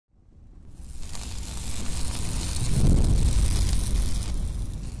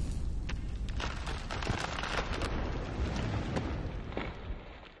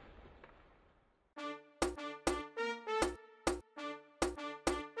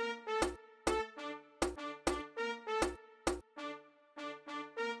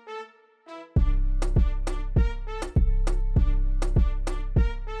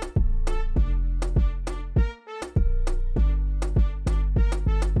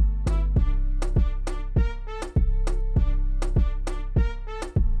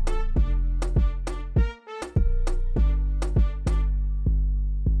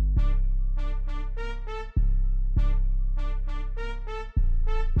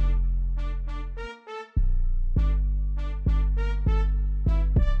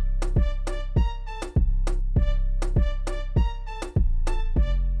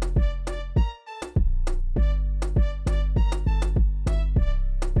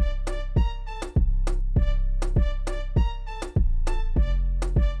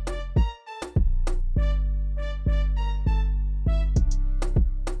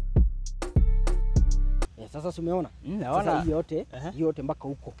Sasa umeona? Sasa hii yote mpaka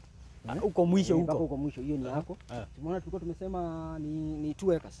huko. Huko mwisho huko. Huko mwisho hiyo ni yako. Tumeona tulikuwa tumesema ni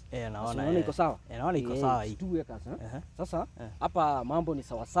 2 acres. Naona. Unaona iko sawa? Naona iko sawa hii. 2 acres. Sasa hapa mambo ni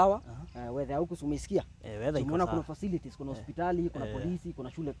sawa sawa. Weather huko umesikia? Tumeona kuna facilities, kuna hospitali, kuna polisi,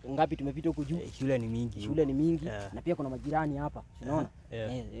 kuna shule ngapi tumepita huko juu. Shule ni mingi. Shule ni mingi na pia kuna majirani hapa. Unaona?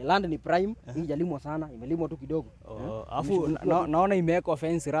 Land ni prime, hii jalimwa sana, imelimwa tu kidogo. Alafu naona imewekwa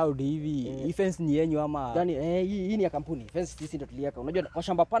fence round hivi. Hii fence ni yenyu ama? Yaani hii ni ya kampuni. Fence sisi ndio tuliweka. Unajua kwa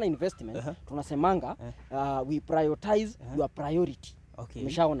Shamba Pana investment tunasemanga we prioritize your priority.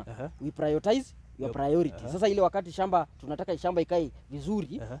 Umeshaona? We prioritize your priority. Sasa ile wakati tunataka shamba ikae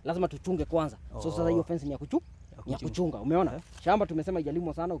vizuri, lazima tuchunge kwanza. Sasa hiyo fence ni ya kuchunga. Umeona? Shamba tumesema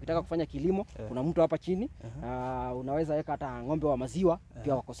ijalimwa sana, ukitaka kufanya kilimo, kuna mtu hapa chini, unaweza weka hata ng'ombe wa maziwa,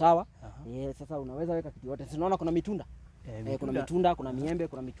 pia wako sawa. Sasa unaweza weka kitu yote. Unaona kuna mitunda. Kuna mitunda, kuna miembe,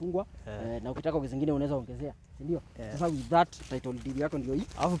 kuna michungwa, na ukitaka vingine unaweza ongezea, si ndio? Sasa with that title deed yako ndio hii.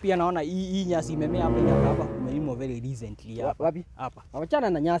 Alafu pia naona hii nyasi imemea hapa umelimwa very recently hapa. Wapi? Hapa. Hawachana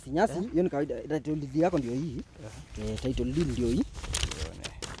na nyasi hiyo ni kawaida. Title deed yako ndio hii. Title deed ndio hii.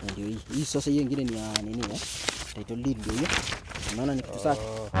 Ndio hii. Hii sasa hiyo nyingine ni ya nini Title deed ndio hiyo. Unaona ni kitu safi.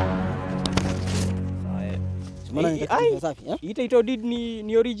 Hii title deed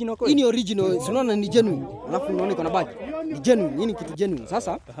ni original kweli? Hii ni original, unaona ni genuine. Alafu unaona iko na badge. Ni genuine, hii ni kitu genuine.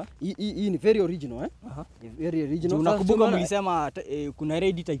 Sasa hii ni very original very original. Unakumbuka mlisema kuna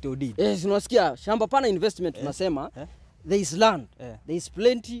ready title deed? Unasikia Shamba Pana investment tunasema there is land. There is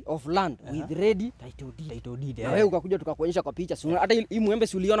plenty of land with ready title deed. Na wewe ukakuja tukakuonyesha kwa picha. Hata hii muembe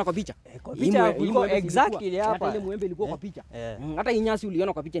si uliona kwa picha? Kwa picha ilikuwa exactly hapa. Hata ile muembe ilikuwa kwa picha. Hata hii nyasi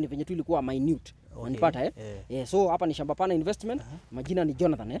uliona kwa picha ni venye tu ilikuwa minute. Unanipata so hapa ni Shamba Pana investment. Majina ni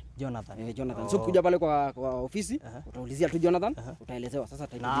Jonathan Jonathan. So kuja pale kwa ofisi utaulizia tu Jonathan, utaelezewa sasa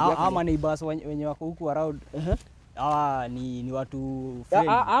title deed yako. Ama neighbors wenye wako huku around. Ni watu friend.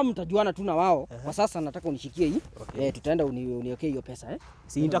 Mtajuana tu na wao. Kwa sasa nataka unishikie hii. Tutaenda uniwekee hiyo pesa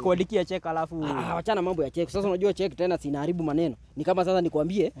Si nitakuandikia check alafu achana mambo ya check. Sasa unajua check tena sinaharibu maneno. Ni kama sasa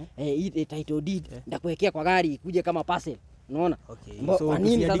nikwambie hii title deed nitakuwekea kwa gari kuje kama parcel. Unaona? So kwa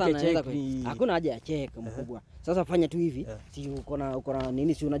nini sasa naweza hakuna haja ya check mkubwa. Sasa fanya tu hivi. Si uko na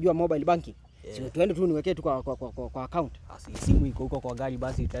nini, si unajua mobile banking. Si tuende tu niwekee tu kwa account. Simu iko huko kwa gari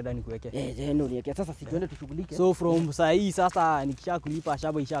basi itaenda nikuwekee. Ndio niwekee. Sasa si tuende tushughulike. So from saa hii sasa nikishakulipa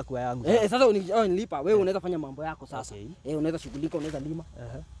shamba ishakuwa yangu. Sasa unilipa wewe unaweza fanya mambo yako sasa. Unaweza shughulika, unaweza lima.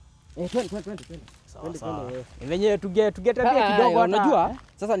 Twende. Sawa. Wenyewe tugetembea kidogo hata. Unajua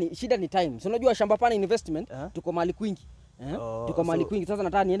sasa ni shida ni time. So unajua Shamba Pana investment tuko mahali kwingi. Tuko mahali kwingi. Sasa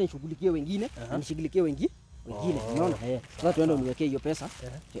nataka niende nishughulikie wengine, nishughulikie wengine. Unaona? Sasa tuende uniwekee hiyo pesa.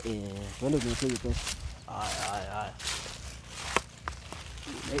 Tuende uniwekee hiyo pesa. Haya.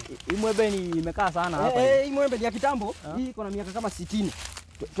 Hii mwembe ni imekaa sana hapa. Hii mwembe ni ya kitambo. Hii iko na miaka kama 60.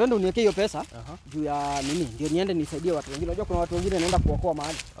 Twende uniwekee hiyo pesa juu ya nini? Ndio niende nisaidie watu wengine. Unajua kuna watu wengine naenda kuokoa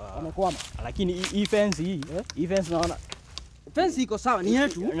mahali. Wamekwama. Lakini hii fence hii fence naona fence iko sawa, ni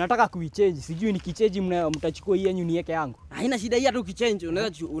yetu. Nataka kuichange. Sijui nikichange mtachukua hii yenyu niweke yangu. Haina shida hii, hata ukichange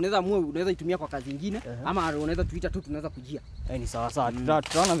unaweza itumia kwa kazi nyingine ama unaweza tuita tu tunaweza kujia. Ni sawa.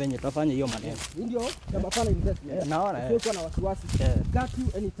 Tutaona venye tutafanya hiyo maneno. Ndio Shamba Pana investment. Naona sio na wasiwasi. Got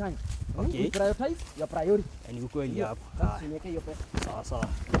you anytime. Prioritize your priority. Ni ukweli hapo. Niweke hiyo pesa. Sawa.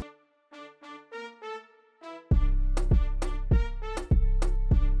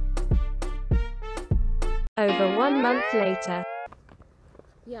 Over 1 month later.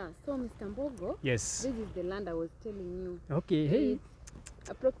 Yeah, so Mr. Mbogo, yes, this is the land I was telling you. Okay, hey.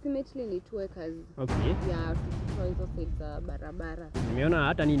 Approximately ni 2 acres. Okay. Yeah, tukitoa hizo sides za barabara. Nimeona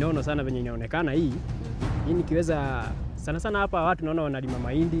hata ni nono sana venye inaonekana hii. Hii nikiweza sana hapa watu naona wanalima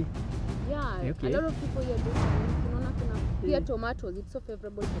mahindi. Yeah, okay. A lot of people here do farming. Tunaona kuna pia tomatoes. It's so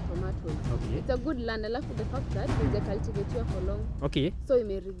favorable for tomatoes. Okay. It's a good land. Alafu the fact that they cultivate here for long. Okay. So it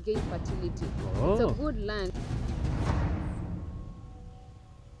may regain fertility. Oh. It's a good land.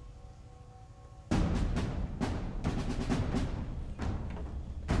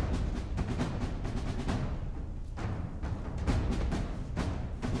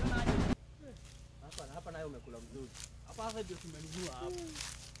 Hapa nayo umekula mzuri. Hapa sasa ndio tumenunua hapa.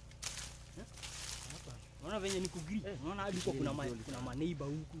 Hapa. Unaona venye ni kugreen. Unaona hadi kuna maneiba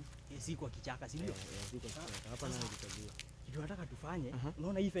huku. Si kwa kichaka, si ndio? Hapa nayo nitajua. Kitu nataka tufanye.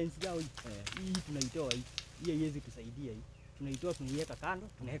 Unaona hii fence yao hii. Hii tunaitoa hii. Hii haiwezi tusaidia hii. Tunaitoa tunaiweka kando,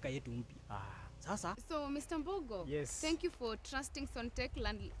 tunaweka yetu mpya. Sasa So, Mr. Mbogo, Yes. thank you for trusting Sontech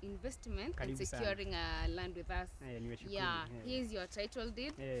Land Investment Karibu and sana. securing land with us. Nimeshukuru. Yeah, here's your title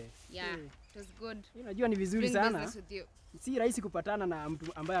deed. Yeah, it was good. Unajua ni vizuri Doing sana. business with you. Si rahisi kupatana na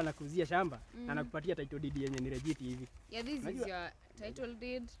mtu ambaye anakuzia shamba na anakupatia title deed yenye ni legit hivi. Yeah, this is Unajua- your title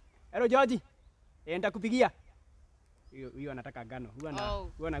deed. Hello George. Nitakupigia. Hiyo anataka gano.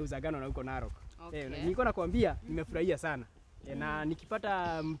 Huwa anauza gano na huko Narok. Okay. Nilikuwa nakwambia nimefurahia sana. Na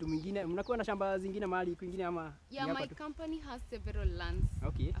nikipata mtu mwingine, mnakuwa na shamba zingine mahali kwingine ama Yeah, ni my hapa tu? company has several lands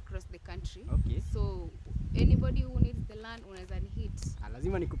Okay. across the country. Okay. So, anybody who needs the land, unaweza ni hit.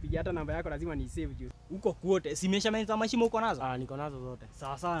 Lazima nikupigia, hata namba yako lazima ni save juu. huko kwote simeshamaliza mashimo huko nazo? Niko nazo zote.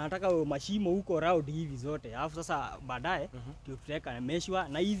 Sawa, nataka mashimo huko round hivi zote. Alafu sasa baadaye ndio tutaweka meshwa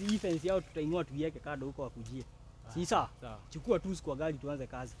na hizi fence yao tutaingoa tuiweke kado huko wakujie. Si sawa? Sawa. Chukua tu kwa gari tuanze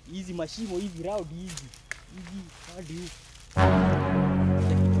kazi. Hizi mashimo hivi round hivi. Hivi hadi huko.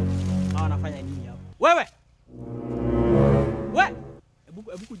 Anafanya nini hapo? Wewe! Hebu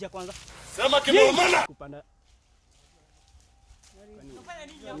kuja kwanza. Sema kimeumana. Kupanda. Unafanya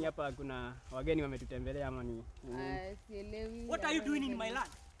nini Ni hapa kuna wageni wametutembelea ama ni Sielewi. What are you doing in my land?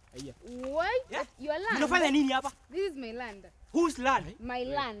 Haya. What? Yeah? Your land? Unafanya nini hapa? This is my land. Whose land? My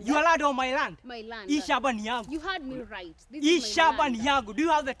land. Your land or my land? My land. Hii shamba ni yangu. You heard me right. This Hii is my shamba land. ni yangu. Do you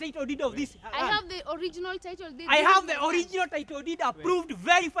have the title deed of this land? I have the original title deed. I This have is the my land. original title deed approved,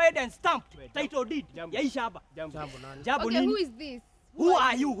 verified and stamped. Wait, Title deed. Jambo. Ya hii shamba. Jambo. Jambo Okay, who nini? is this? Who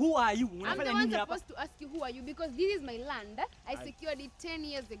are you? Who are you? I'm the Unafanya one nini hapa? supposed to ask you who are you because this is my land. I secured it 10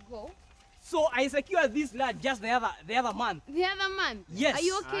 years ago. So I secured this land just the other month. The other month. Yes. Are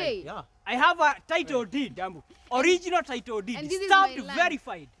you okay? Yeah. I have a title deed. Jambo. Original title deed. And this is Stamped, my land.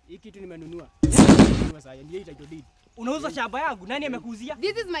 verified. Hii kitu nimenunua. Nimenunua sasa, ndio hii title deed. Unauza shamba yangu. Nani amekuuzia?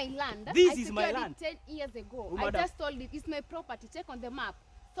 This is my land. This I is my secured land. it 10 years ago. I madam. just sold it. It's my property. Check on the map.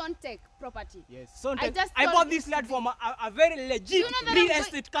 Sontech property. Yes. So I just I sold bought this this land to from a very Do legit you know that real I'm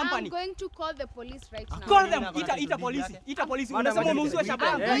estate I'm company. going to call the police right now. Call them. Nani Ita title polisi. deed Ita polisi. Madam, Unasema umeuziwa shamba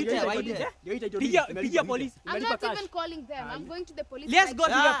yangu. Ndio hii title deed. Pigia polisi. I'm not even calling them. I'm going to the police Let's right go to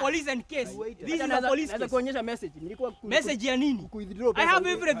now. the police and case. This is a police Naweza case. kuonyesha message. Nilikuwa Message ya nini? withdraw I pesa have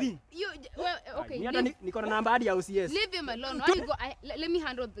huko. everything. Okay, Mimi hata niko na namba hadi ya OCS. leave him alone. Why you go? Let me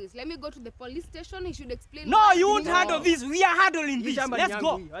handle this. Let me go to the police station. He should explain. No, why you he won't didn't- handle this. We are handling Hii this. shamba ni Let's yangu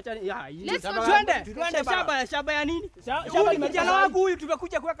go. hii. Acha hii Let's go. Twende shamba ya nini? Shamba kijana wangu huyu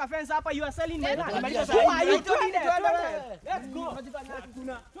tumekuja kuweka fence hapa, you are selling my land. Tumaliza Who sasa. are you? Twende. Let's go.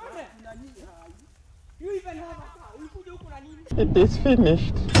 Twende. You even have a car. Ulikuja huku na nini? It is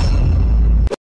finished.